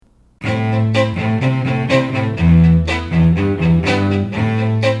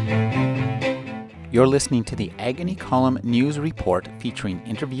You're listening to the Agony Column News Report featuring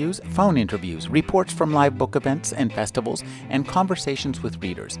interviews, phone interviews, reports from live book events and festivals, and conversations with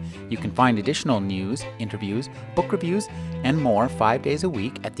readers. You can find additional news, interviews, book reviews, and more 5 days a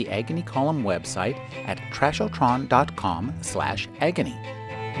week at the Agony Column website at trashotron.com/agony.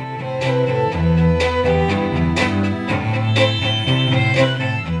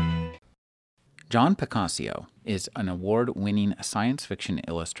 John Picacio is an award-winning science fiction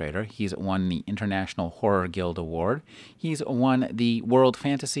illustrator. He's won the International Horror Guild Award. He's won the World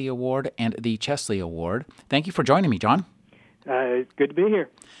Fantasy Award and the Chesley Award. Thank you for joining me, John. It's good to be here.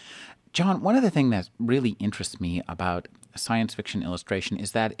 John, one of the things that really interests me about science fiction illustration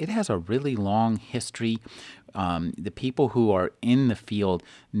is that it has a really long history. The people who are in the field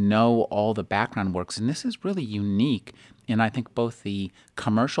know all the background works, and this is really unique in, I think, both the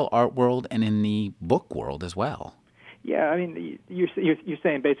commercial art world and in the book world as well. Yeah, I mean, you're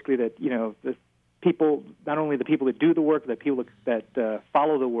saying basically that, you know, the people, not only the people that do the work, the people that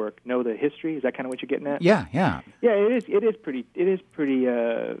follow the work know the history. Is that kind of what you're getting at? Yeah. Yeah, it is pretty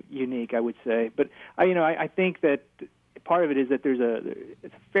unique, I would say. But I think that part of it is that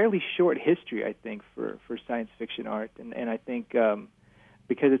it's a fairly short history, I think, for science fiction art, and I think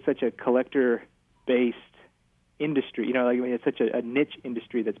because it's such a collector-based industry, it's such a niche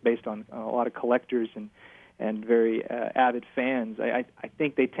industry that's based on a lot of collectors and very avid fans. I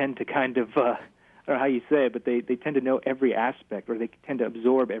think they tend to kind of I don't know how you say it, but they tend to know every aspect, or they tend to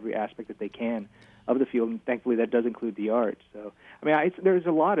absorb every aspect that they can of the field, and thankfully that does include the art. So I mean, there's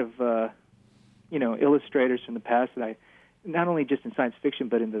a lot of illustrators from the past that I, not only just in science fiction,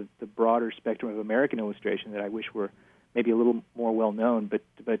 but in the broader spectrum of American illustration, that I wish were maybe a little more well known. But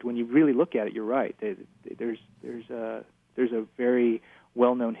when you really look at it, you're right. There's a very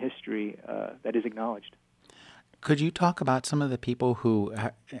well known history that is acknowledged. Could you talk about some of the people who,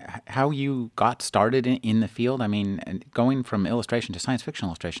 how you got started in the field? I mean, going from illustration to science fiction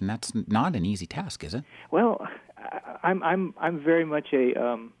illustration, that's not an easy task, is it? Well, I'm very much I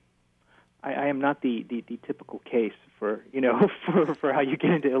am not the typical case for for how you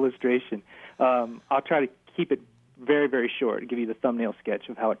get into illustration. I'll try to keep it very, very short and give you the thumbnail sketch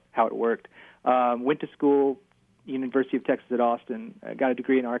of how it worked. Went to school, University of Texas at Austin, got a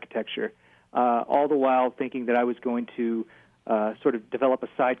degree in architecture, all the while thinking that I was going to sort of develop a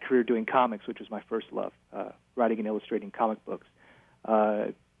side career doing comics, which was my first love, writing and illustrating comic books.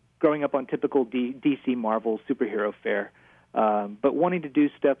 Growing up on typical DC Marvel superhero fare, but wanting to do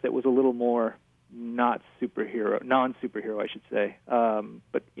stuff that was a little more non-superhero, I should say.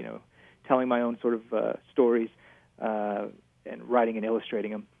 But telling my own sort of stories and writing and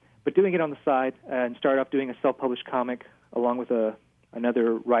illustrating them, but doing it on the side, and started off doing a self-published comic along with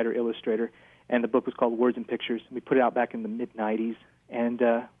another writer-illustrator, and the book was called Words and Pictures. We put it out back in the mid-'90s, and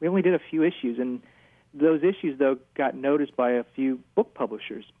we only did a few issues, and those issues, though, got noticed by a few book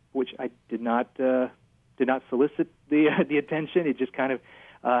publishers, which I did not solicit the attention. It just kind of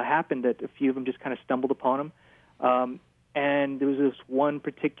happened that a few of them just kind of stumbled upon them. And there was this one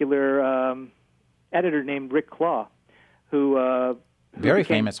particular editor named Rick Claw, who very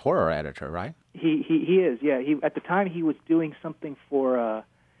famous horror editor, right? He is, yeah. He at the time he was doing something for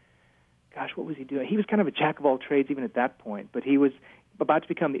what was he doing? He was kind of a jack of all trades even at that point, but he was about to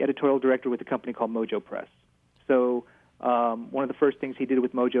become the editorial director with a company called Mojo Press. So one of the first things he did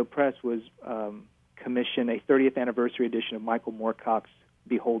with Mojo Press was commission a 30th anniversary edition of Michael Moorcock's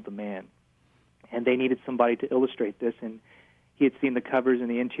Behold the Man. And they needed somebody to illustrate this, and he had seen the covers and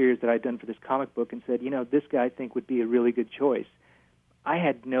the interiors that I'd done for this comic book and said, this guy I think would be a really good choice. I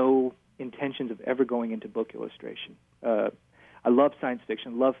had no intentions of ever going into book illustration. I love science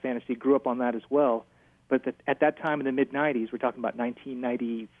fiction, love fantasy, grew up on that as well. But at that time in the mid-'90s, we're talking about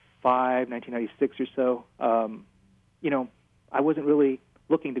 1995, 1996 or so, I wasn't really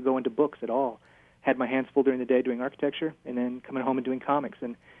looking to go into books at all. Had my hands full during the day doing architecture and then coming home and doing comics.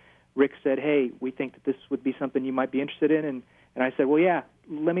 And Rick said, hey, we think that this would be something you might be interested in. And I said, well, yeah,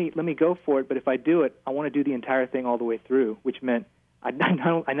 let me go for it. But if I do it, I want to do the entire thing all the way through, which meant I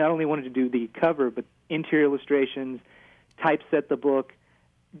not only wanted to do the cover, but interior illustrations, typeset the book,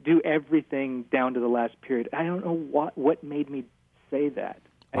 do everything down to the last period. I don't know what made me say that.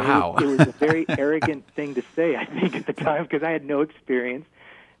 Wow. It was a very arrogant thing to say, I think, at the time, because I had no experience,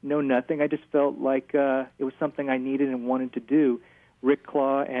 no nothing. I just felt like it was something I needed and wanted to do. Rick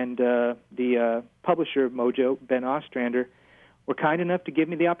Claw and the publisher of Mojo, Ben Ostrander, were kind enough to give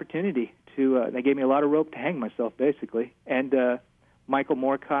me the opportunity to. They gave me a lot of rope to hang myself, basically. And Michael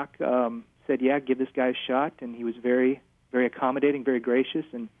Moorcock said, "Yeah, give this guy a shot," and he was very, very accommodating, very gracious.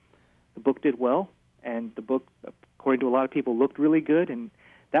 And the book did well, and the book, according to a lot of people, looked really good. And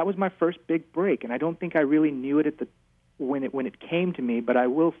that was my first big break, and I don't think I really knew it when it came to me. But I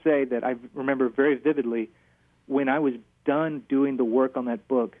will say that I remember very vividly when I was done doing the work on that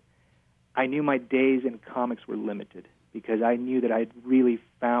book, I knew my days in comics were limited because I knew that I had really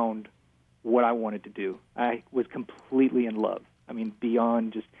found what I wanted to do. I was completely in love. I mean,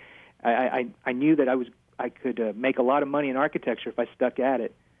 beyond just, I knew that I could make a lot of money in architecture if I stuck at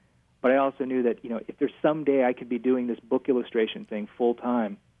it. But I also knew that, if there's someday I could be doing this book illustration thing full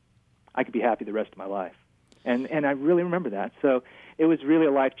time, I could be happy the rest of my life. And I really remember that. So it was really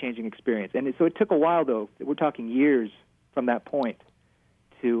a life-changing experience. And so it took a while, though. We're talking years from that point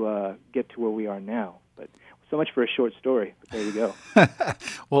to get to where we are now. But so much for a short story. But there you go.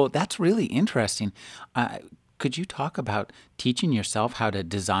 Well, that's really interesting. Could you talk about teaching yourself how to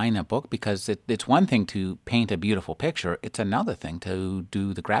design a book? Because it's one thing to paint a beautiful picture. It's another thing to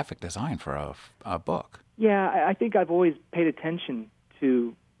do the graphic design for a book. Yeah, I think I've always paid attention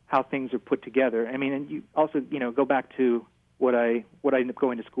to how things are put together. I mean, and you also, go back to what I ended up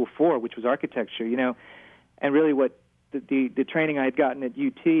going to school for, which was architecture, and really what the training I had gotten at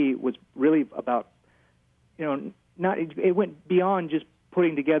UT was really about, it went beyond just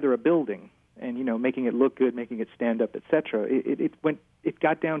putting together a building and, making it look good, making it stand up, etc. It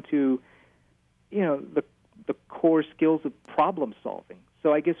got down to, the core skills of problem solving.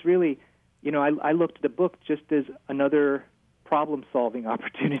 So I guess really, I looked at the book just as another problem-solving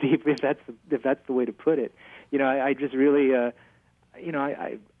opportunity, if that's the way to put it. I just really, I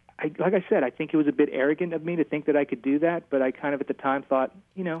like I said, I think it was a bit arrogant of me to think that I could do that, but I kind of at the time thought,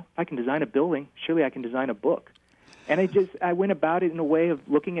 if I can design a building, surely I can design a book. And I went about it in a way of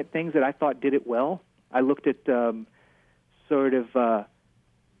looking at things that I thought did it well. I looked at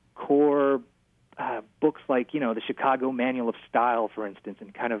core books like, the Chicago Manual of Style, for instance,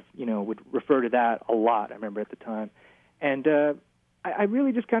 and kind of, would refer to that a lot, I remember at the time. And I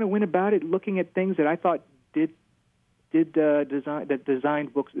really just kind of went about it looking at things that I thought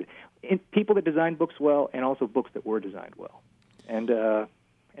designed books, people that designed books well, and also books that were designed well. And I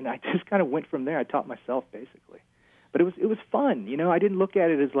just kind of went from there. I taught myself basically, but it was fun. I didn't look at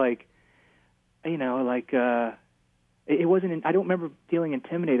it as like, it wasn't. I don't remember feeling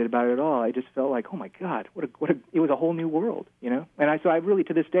intimidated about it at all. I just felt like, oh my God, it was a whole new world, And so I really,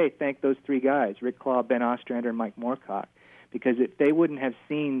 to this day, thank those three guys, Rick Claw, Ben Ostrander, and Mike Moorcock, because if they wouldn't have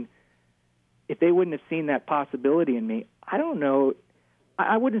seen that possibility in me, I don't know.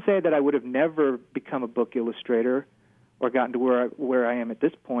 I wouldn't say that I would have never become a book illustrator or gotten to where I am at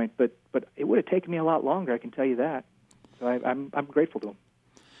this point, but it would have taken me a lot longer. I can tell you that. So I'm grateful to them.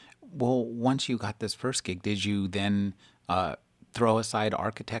 Well, once you got this first gig, did you then throw aside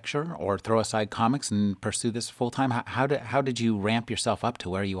architecture or throw aside comics and pursue this full time? How did you ramp yourself up to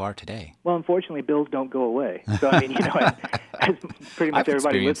where you are today? Well, unfortunately, bills don't go away. So I mean, as pretty much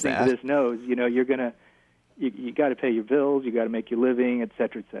everybody listening to this knows, you're gonna you got to pay your bills, you got to make your living, et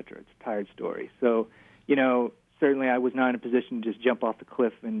cetera, et cetera. It's a tired story. So certainly I was not in a position to just jump off the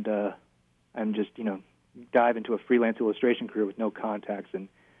cliff and just dive into a freelance illustration career with no contacts and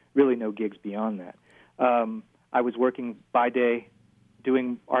really no gigs beyond that. I was working by day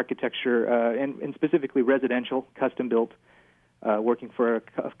doing architecture and specifically residential, custom-built, working for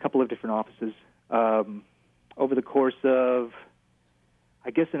a couple of different offices over the course of, I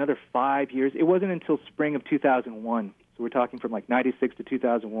guess, another 5 years. It wasn't until spring of 2001, so we're talking from like 96 to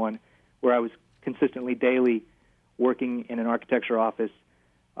 2001, where I was consistently daily working in an architecture office,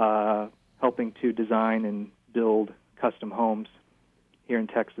 helping to design and build custom homes here in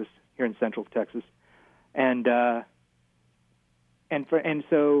Texas, here in Central Texas, and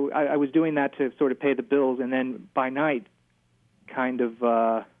so I was doing that to sort of pay the bills, and then by night, kind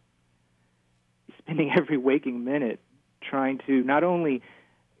of spending every waking minute trying to not only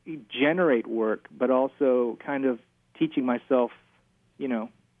generate work, but also kind of teaching myself,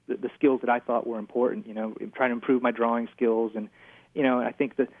 the skills that I thought were important. Trying to improve my drawing skills, and I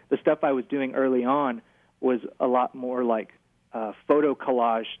think the stuff I was doing early on was a lot more like photo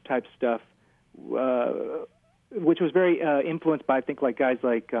collage type stuff, which was very influenced by, I think, like guys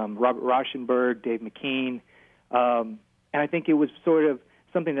like Robert Rauschenberg, Dave McKean, and I think it was sort of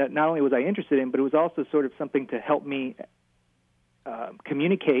something that not only was I interested in, but it was also sort of something to help me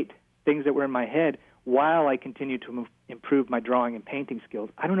communicate things that were in my head while I continued to improve my drawing and painting skills.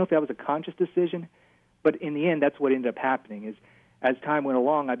 I don't know if that was a conscious decision, but in the end, that's what ended up happening. Is as time went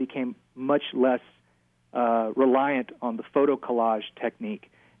along, I became much less reliant on the photo collage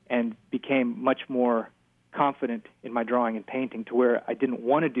technique and became much more confident in my drawing and painting to where I didn't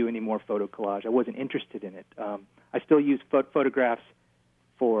want to do any more photo collage. I wasn't interested in it. I still use photographs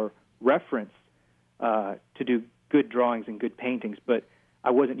for reference to do good drawings and good paintings, but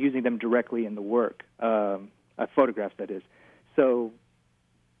I wasn't using them directly in the work, photographs, that is. So,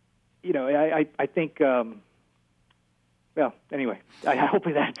 I think, well, anyway,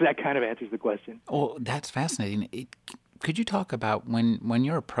 hopefully that kind of answers the question. Oh, that's fascinating. Could you talk about when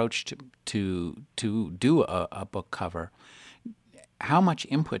you're approached to do a book cover, how much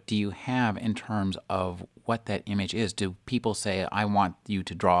input do you have in terms of what that image is? Do people say, I want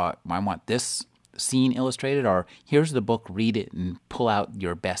this scene illustrated, or here's the book, read it and pull out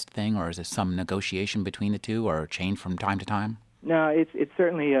your best thing, or is there some negotiation between the two, or change from time to time? No, it's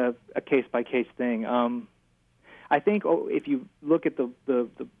certainly a case-by-case thing. I think if you look at the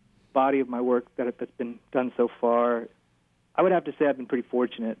body of my work that's been done so far, I would have to say I've been pretty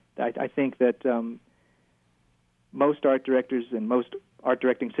fortunate. I think that most art directors and most art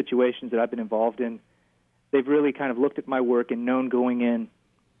directing situations that I've been involved in, they've really kind of looked at my work and known going in,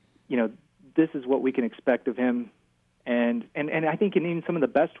 this is what we can expect of him. And I think in even some of the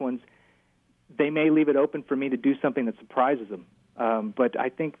best ones, they may leave it open for me to do something that surprises them. But I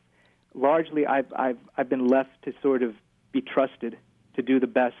think largely I've been left to sort of be trusted to do the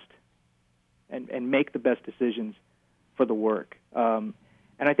best and make the best decisions for the work. And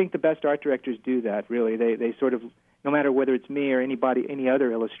I think the best art directors do that, really. They sort of, no matter whether it's me or any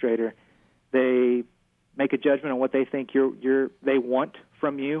other illustrator, they make a judgment on what they think they want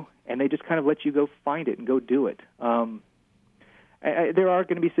from you, and they just kind of let you go find it and go do it. There are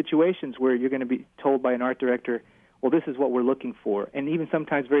going to be situations where you're going to be told by an art director, well, this is what we're looking for. And even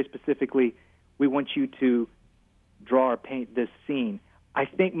sometimes very specifically, we want you to draw or paint this scene. I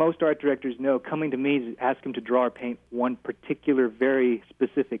think most art directors know coming to me to ask them to draw or paint one particular very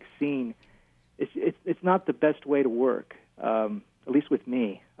specific scene, it's not the best way to work, at least with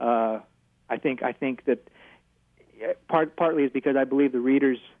me. I think that partly is because I believe the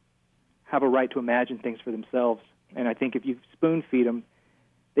readers have a right to imagine things for themselves. And I think if you spoon-feed them,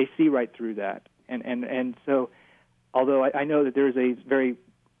 they see right through that. And so, although I know that there is a very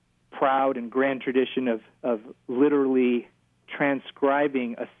proud and grand tradition of literally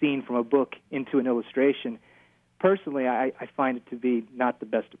transcribing a scene from a book into an illustration, personally, I find it to be not the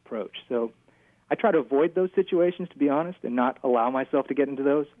best approach. So I try to avoid those situations, to be honest, and not allow myself to get into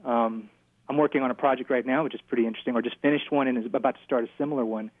those. I'm working on a project right now, which is pretty interesting, or just finished one and is about to start a similar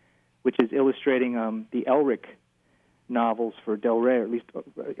one, which is illustrating the Elric novels for Del Rey, or at least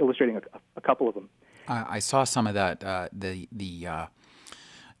illustrating a couple of them. I saw some of that.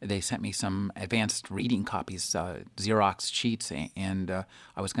 They sent me some advanced reading copies, Xerox sheets, and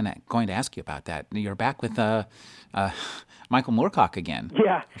I was going to ask you about that. You're back with Michael Moorcock again,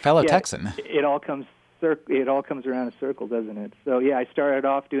 a fellow Texan. It all comes around a circle, doesn't it? So yeah, I started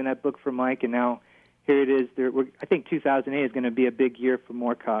off doing that book for Mike, and now here it is. I think 2008 is going to be a big year for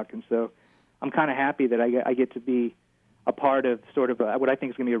Moorcock, and so I'm kind of happy that I get to be a part of sort of what I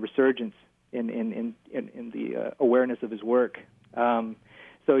think is going to be a resurgence in the awareness of his work.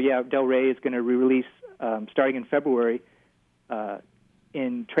 So yeah, Del Rey is going to re-release, starting in February,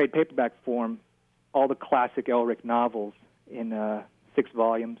 in trade paperback form, all the classic Elric novels in 6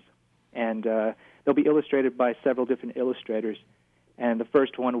 volumes, and they'll be illustrated by several different illustrators. And the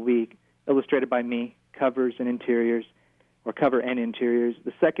first one will be illustrated by me, covers and interiors, or cover and interiors.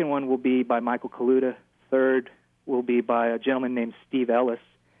 The second one will be by Michael Kaluta. Third will be by a gentleman named Steve Ellis.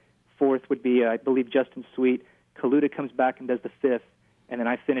 Fourth would be, I believe, Justin Sweet. Kaluta comes back and does the fifth, and then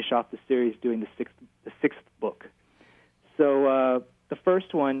I finish off the series doing the sixth book. So the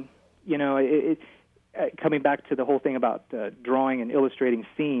first one, coming back to the whole thing about drawing and illustrating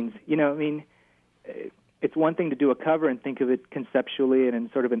scenes, it's one thing to do a cover and think of it conceptually and in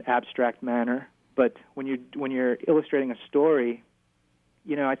sort of an abstract manner, but when you're illustrating a story,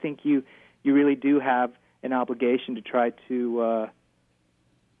 I think you really do have an obligation to try to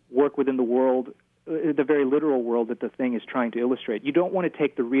work within the world, the very literal world that the thing is trying to illustrate. You don't want to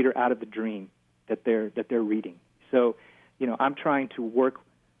take the reader out of the dream that they're reading. So, I'm trying to work.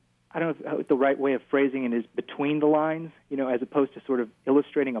 I don't know if the right way of phrasing it is between the lines, as opposed to sort of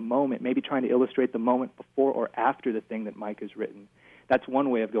illustrating a moment, maybe trying to illustrate the moment before or after the thing that Mike has written. That's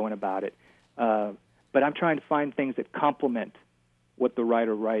one way of going about it. But I'm trying to find things that complement what the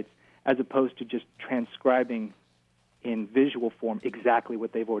writer writes, as opposed to just transcribing in visual form exactly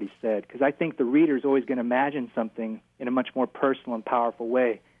what they've already said. Because I think the reader is always going to imagine something in a much more personal and powerful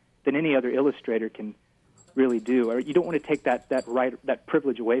way than any other illustrator can really do. Or you don't want to take that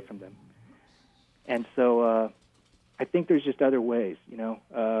privilege away from them. And so I think there's just other ways,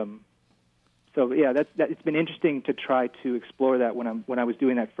 So yeah, it's been interesting to try to explore that when I was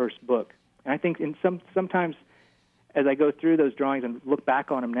doing that first book. And I think sometimes as I go through those drawings and look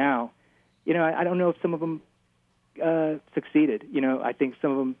back on them now, I don't know if some of them succeeded. I think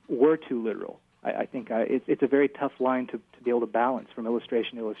some of them were too literal. I think it's a very tough line to be able to balance from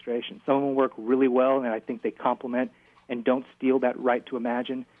illustration to illustration. Some of them work really well, and I think they complement and don't steal that right to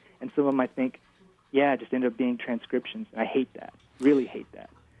imagine. And some of them, I think, just end up being transcriptions. I hate that. Really hate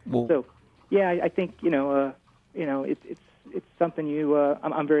that. Well, So, I think it's something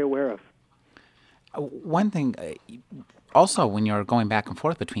I'm very aware of. one thing, also when you're going back and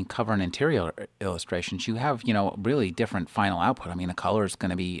forth between cover and interior illustrations, you have really different final output. I mean, a cover is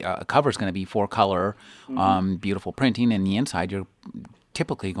going to be 4-color, beautiful printing, and the inside you're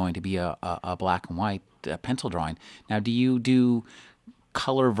typically going to be a black and white pencil drawing. Now, do you do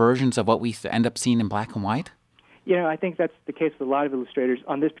color versions of what we end up seeing in black and white? I think that's the case with a lot of illustrators.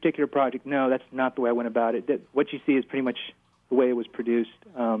 On this particular project, no, that's not the way I went about it. What you see is pretty much the way it was produced.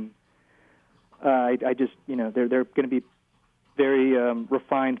 I just, they're going to be very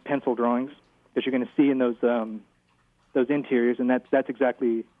refined pencil drawings that you're going to see in those interiors, and that's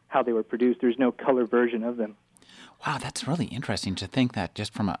exactly how they were produced. There's no color version of them. Wow, that's really interesting to think that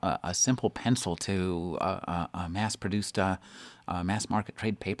just from a simple pencil to a mass-produced, mass-market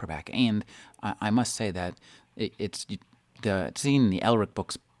trade paperback. And I must say that seeing the Elric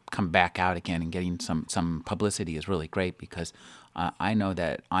books come back out again and getting some publicity is really great, because I know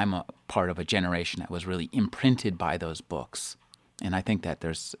that I'm a part of a generation that was really imprinted by those books. And I think that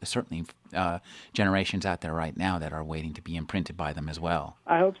there's certainly generations out there right now that are waiting to be imprinted by them as well.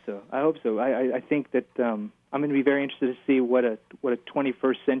 I hope so. I think that I'm going to be very interested to see what a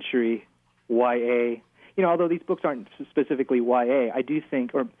 21st century YA, although these books aren't specifically YA, I do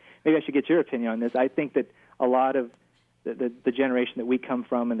think, or maybe I should get your opinion on this, I think that a lot of the generation that we come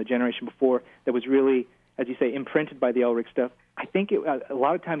from and the generation before that was really, as you say, imprinted by the Elric stuff, I think a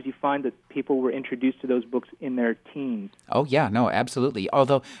lot of times you find that people were introduced to those books in their teens. Oh, yeah, no, absolutely.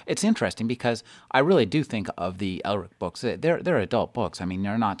 Although it's interesting because I really do think of the Elric books. They're adult books. I mean,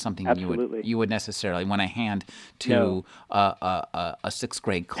 they're not something you would necessarily want to hand to a sixth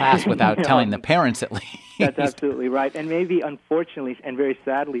grade class without telling the parents at least. That's absolutely right. And maybe, unfortunately, and very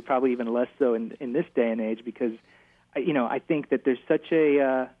sadly, probably even less so in this day and age, because, I think that there's such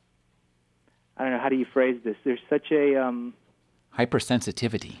a, I don't know, how do you phrase this? There's such a...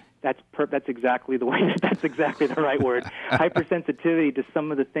 hypersensitivity. That's exactly the way. That's exactly the right word. Hypersensitivity to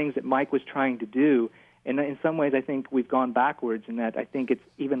some of the things that Mike was trying to do, and in some ways, I think we've gone backwards in that. I think it's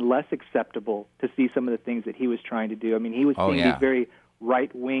even less acceptable to see some of the things that he was trying to do. I mean, he was seeing these very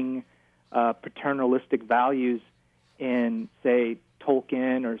right-wing, paternalistic values in, say,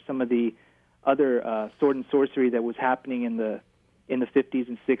 Tolkien or some of the other sword and sorcery that was happening in the 50s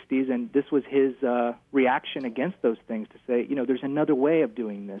and 60s, and this was his reaction against those things to say, there's another way of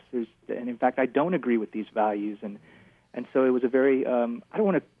doing this. And in fact, I don't agree with these values, and so it was a very I don't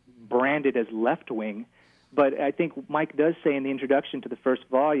want to brand it as left-wing, but I think Mike does say in the introduction to the first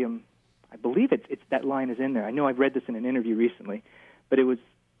volume, I believe it's that line is in there. I know I've read this in an interview recently, but it was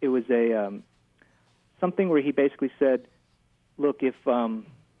a something where he basically said, look, if the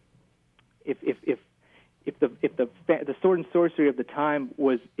sword and sorcery of the time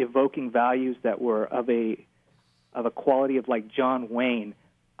was evoking values that were of a quality of like John Wayne,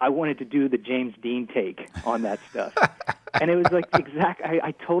 I wanted to do the James Dean take on that stuff. And it was like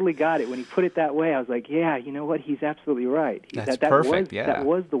I totally got it. When he put it that way, I was like, yeah, you know what? He's absolutely right. That's perfect, That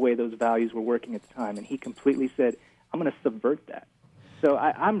was the way those values were working at the time. And he completely said, I'm going to subvert that. So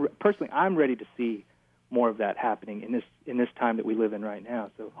I'm ready to see more of that happening in this time that we live in right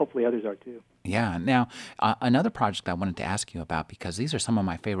now. So hopefully others are too. Yeah. Now, another project I wanted to ask you about, because these are some of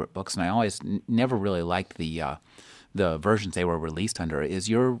my favorite books, and I always never really liked the versions they were released under, is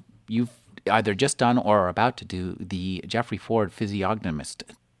you've either just done or are about to do the Jeffrey Ford Physiognomist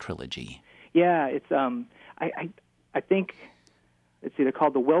trilogy. Yeah, it's I think, let's see, they're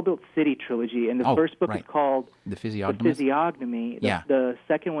called the Well-Built City trilogy, and the first book is called The Physiognomist. The Physiognomy. The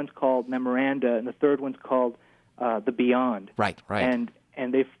second one's called Memoranda, and the third one's called The Beyond. Right. And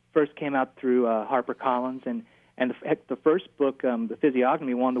they first came out through HarperCollins, and the first book, The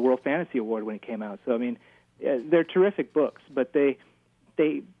Physiognomy, won the World Fantasy Award when it came out. So I mean, they're terrific books, but they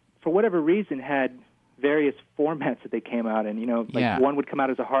for whatever reason had various formats that they came out in. One would come out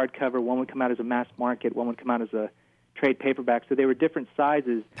as a hardcover, one would come out as a mass market, one would come out as a trade paperback. So they were different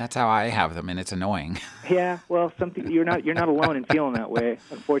sizes. That's how I have them, and it's annoying. Yeah, well, you're not alone in feeling that way,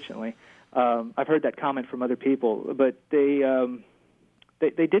 unfortunately. I've heard that comment from other people, but they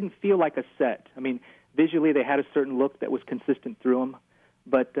didn't feel like a set. I mean, visually they had a certain look that was consistent through them,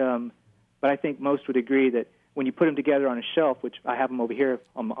 but I think most would agree that when you put them together on a shelf, which I have them over here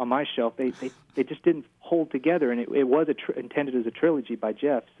on my shelf, they just didn't hold together, and it was intended as a trilogy by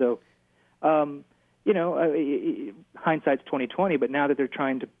Jeff. So, hindsight's 20/20. But now that they're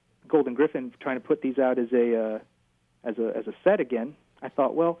Golden Griffin trying to put these out as a set again, I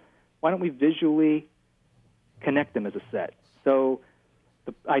thought, well, why don't we visually connect them as a set? So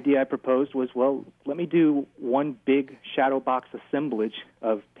the idea I proposed was, well, let me do one big shadow box assemblage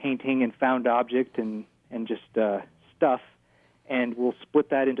of painting and found object and just stuff, and we'll split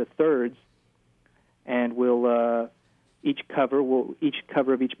that into thirds, and we'll each cover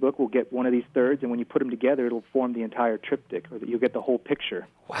of each book will get one of these thirds, and when you put them together, it'll form the entire triptych, or that you'll get the whole picture.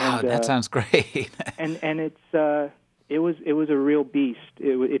 Wow, that sounds great. and it was a real beast.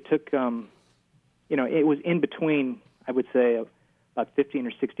 It took it was in between, I would say, about 15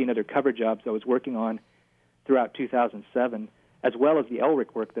 or 16 other cover jobs I was working on throughout 2007, as well as the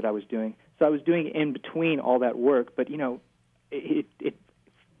Elric work that I was doing. So I was doing in between all that work, but it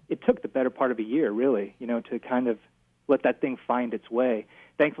took the better part of a year, really, to kind of let that thing find its way.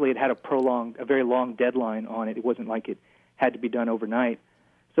 Thankfully, it had a very long deadline on it. It wasn't like it had to be done overnight.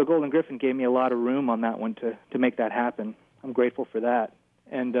 So Golden Griffin gave me a lot of room on that one to make that happen. I'm grateful for that.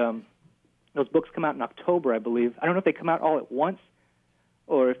 And those books come out in October, I believe. I don't know if they come out all at once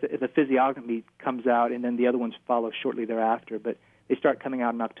or if the physiognomy comes out and then the other ones follow shortly thereafter. But they start coming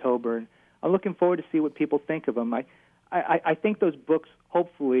out in October. And I'm looking forward to see what people think of them. I think those books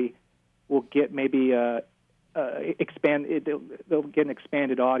hopefully will get maybe they'll get an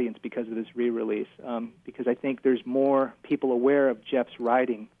expanded audience because of this re-release, because I think there's more people aware of Jeff's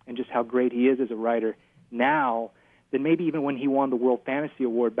writing and just how great he is as a writer now than maybe even when he won the World Fantasy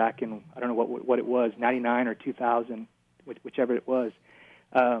Award back in, I don't know what it was, 99 or 2000, whichever it was.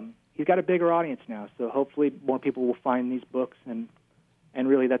 He's got a bigger audience now, so hopefully more people will find these books, and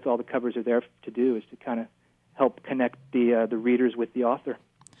really that's all the covers are there to do, is to kind of help connect the readers with the author.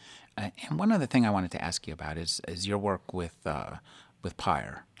 And one other thing I wanted to ask you about is your work with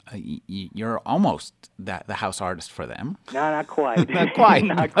Pyre. You're almost the house artist for them. No, not quite. Not quite.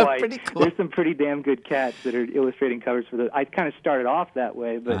 Not quite. Pretty close. There's some pretty damn good cats that are illustrating covers for those. I kind of started off that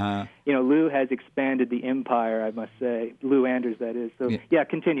way, but Lou has expanded the empire, I must say. Lou Anders, that is. So yeah,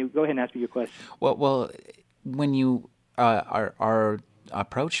 continue. Go ahead and ask me your question. Well, when you are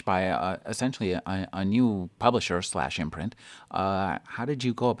approached by essentially a new publisher / imprint, how did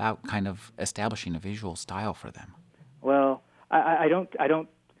you go about kind of establishing a visual style for them? Well, I don't.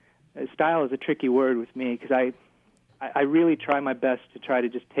 Style is a tricky word with me because I really try my best to try to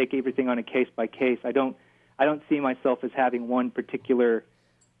just take everything on a case by case. I don't see myself as having one particular,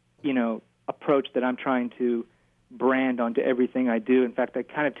 approach that I'm trying to brand onto everything I do. In fact, I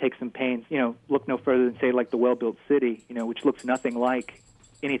kind of take some pains. Look no further than say like the Well-Built City, which looks nothing like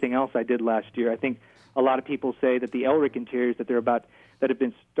anything else I did last year. I think a lot of people say that the Elric interiors that have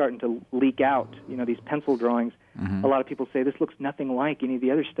been starting to leak out, these pencil drawings. Mm-hmm. A lot of people say this looks nothing like any of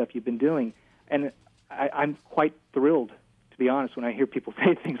the other stuff you've been doing, and I'm quite thrilled, to be honest, when I hear people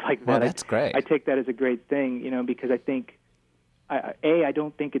say things like that. Well, that's great. I take that as a great thing, because I think, I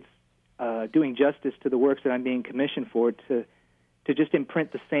don't think it's doing justice to the works that I'm being commissioned for to just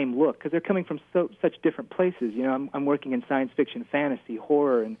imprint the same look, because they're coming from such different places. I'm working in science fiction, fantasy,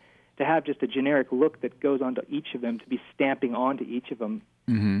 horror, and to have just a generic look that goes onto each of them, to be stamping onto each of them,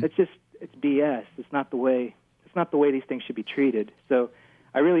 it's BS. It's not the way these things should be treated. So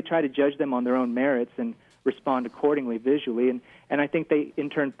I really try to judge them on their own merits and respond accordingly visually, and I think they in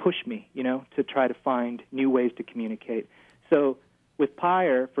turn push me, to try to find new ways to communicate. So with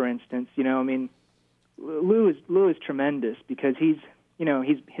Pyre, for instance, Lou is tremendous because his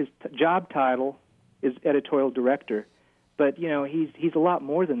job title is editorial director, but he's a lot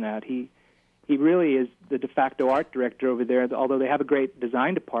more than that. He really is the de facto art director over there. Although they have a great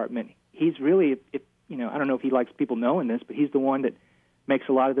design department, he's really, I don't know if he likes people knowing this, but he's the one that makes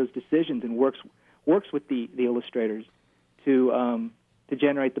a lot of those decisions and works with the illustrators to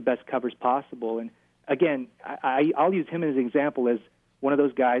generate the best covers possible. And again, I'll use him as an example as one of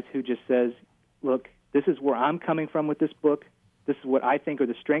those guys who just says, look, this is where I'm coming from with this book. This is what I think are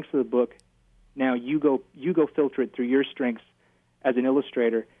the strengths of the book. Now you go filter it through your strengths as an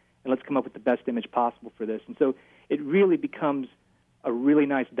illustrator, and let's come up with the best image possible for this. And so it really becomes a really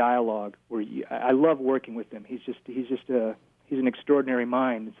nice dialogue where I love working with him. He's an extraordinary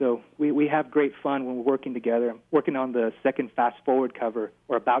mind. And so we have great fun when we're working together. I'm working on the second Fast Forward cover,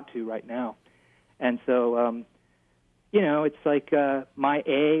 or about to right now. And so, it's like my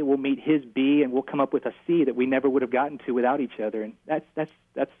A will meet his B, and we'll come up with a C that we never would have gotten to without each other. And that's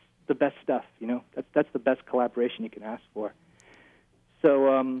the best stuff. That's the best collaboration you can ask for.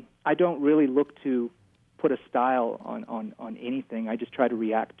 So I don't really look to put a style on anything. I just try to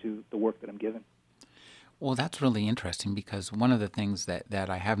react to the work that I'm given. Well, that's really interesting because one of the things that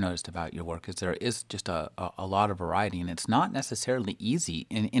I have noticed about your work is there is just a lot of variety, and it's not necessarily easy.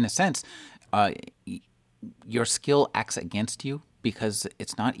 In a sense, your skill acts against you because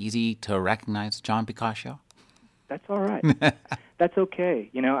it's not easy to recognize John Picasso. That's all right. That's okay.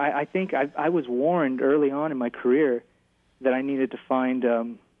 I think I was warned early on in my career that I needed to find a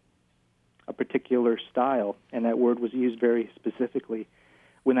particular style, and that word was used very specifically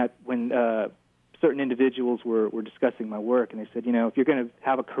when certain individuals were discussing my work, and they said, if you're going to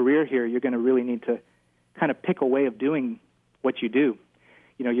have a career here, you're going to really need to kind of pick a way of doing what you do.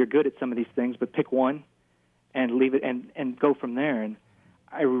 You're good at some of these things, but pick one and leave it and go from there. And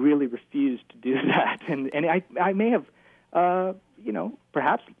I really refused to do that, and I may have,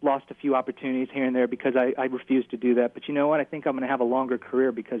 perhaps lost a few opportunities here and there because I refused to do that. But you know what? I think I'm going to have a longer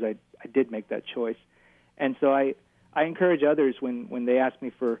career because I did make that choice. And so I encourage others when they ask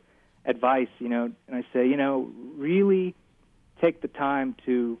me for advice, and I say, really take the time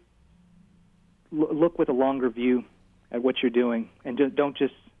to look with a longer view at what you're doing, and don't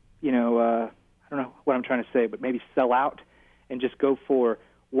just, I don't know what I'm trying to say, but maybe sell out and just go for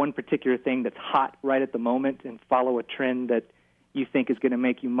one particular thing that's hot right at the moment and follow a trend that you think is going to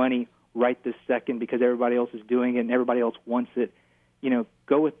make you money right this second because everybody else is doing it and everybody else wants it.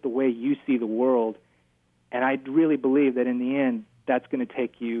 Go with the way you see the world, and I really believe that in the end, that's going to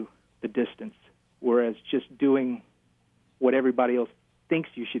take you the distance, whereas just doing what everybody else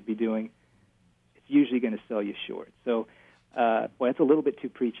thinks you should be doing, it's usually going to sell you short. So, it's a little bit too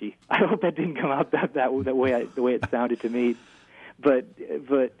preachy. I hope that didn't come out that way the way it sounded to me. But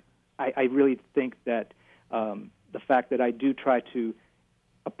I really think that the fact that I do try to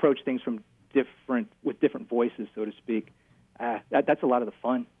approach things with different voices, so to speak, that's a lot of the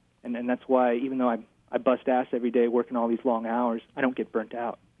fun, and that's why even though I bust ass every day working all these long hours, I don't get burnt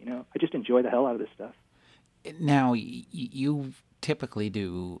out. I just enjoy the hell out of this stuff. Now, you typically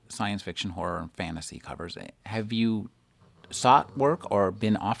do science fiction, horror, and fantasy covers. Have you sought work or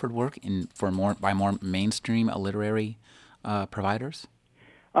been offered work by more mainstream literary providers?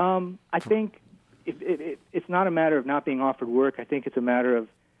 I think it's not a matter of not being offered work. I think it's a matter of,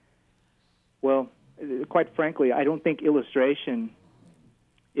 quite frankly, I don't think illustration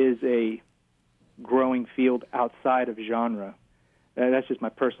is a growing field outside of genre. That's just my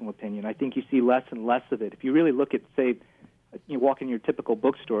personal opinion. I think you see less and less of it. If you really look at, say, you walk in your typical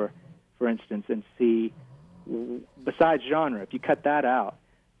bookstore, for instance, and see, besides genre, if you cut that out,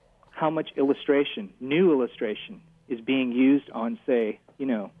 how much new illustration, is being used on, say,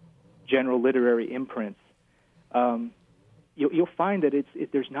 general literary imprints, you'll find that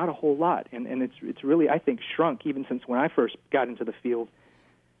there's not a whole lot, and it's really, I think, shrunk even since when I first got into the field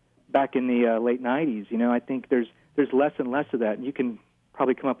back in the late 90s. I think there's less and less of that, and you can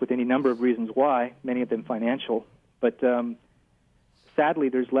probably come up with any number of reasons why, many of them financial. But sadly,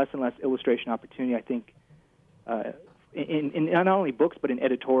 there's less and less illustration opportunity, I think, in not only books, but in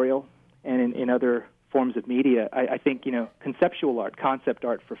editorial and in other forms of media. I think, conceptual art, concept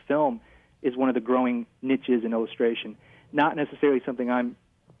art for film is one of the growing niches in illustration. Not necessarily something I'm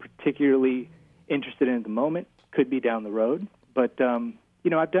particularly interested in at the moment, could be down the road. But,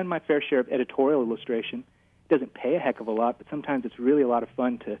 I've done my fair share of editorial illustration. It doesn't pay a heck of a lot, but sometimes it's really a lot of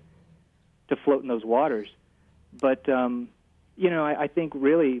fun to float in those waters. But, I think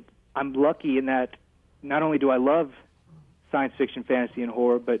really I'm lucky in that not only do I love science fiction, fantasy, and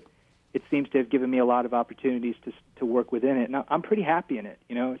horror, but it seems to have given me a lot of opportunities to work within it. And I'm pretty happy in it,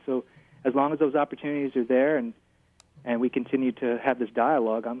 So as long as those opportunities are there and we continue to have this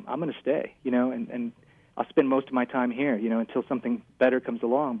dialogue, I'm going to stay, and I'll spend most of my time here, until something better comes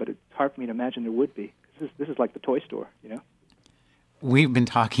along. But it's hard for me to imagine there would be. This is like the toy store, We've been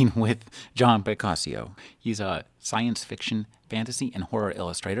talking with John Picasso. He's a science fiction, fantasy, and horror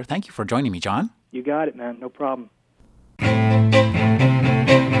illustrator. Thank you for joining me, John. You got it, man. No problem.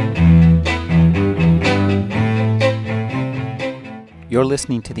 You're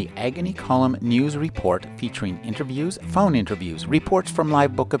listening to the Agony Column News Report featuring interviews, phone interviews, reports from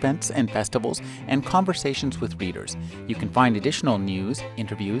live book events and festivals, and conversations with readers. You can find additional news,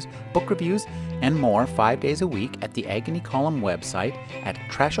 interviews, book reviews, and more 5 days a week at the Agony Column website at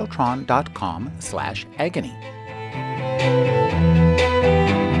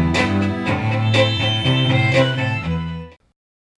trashotron.com/agony.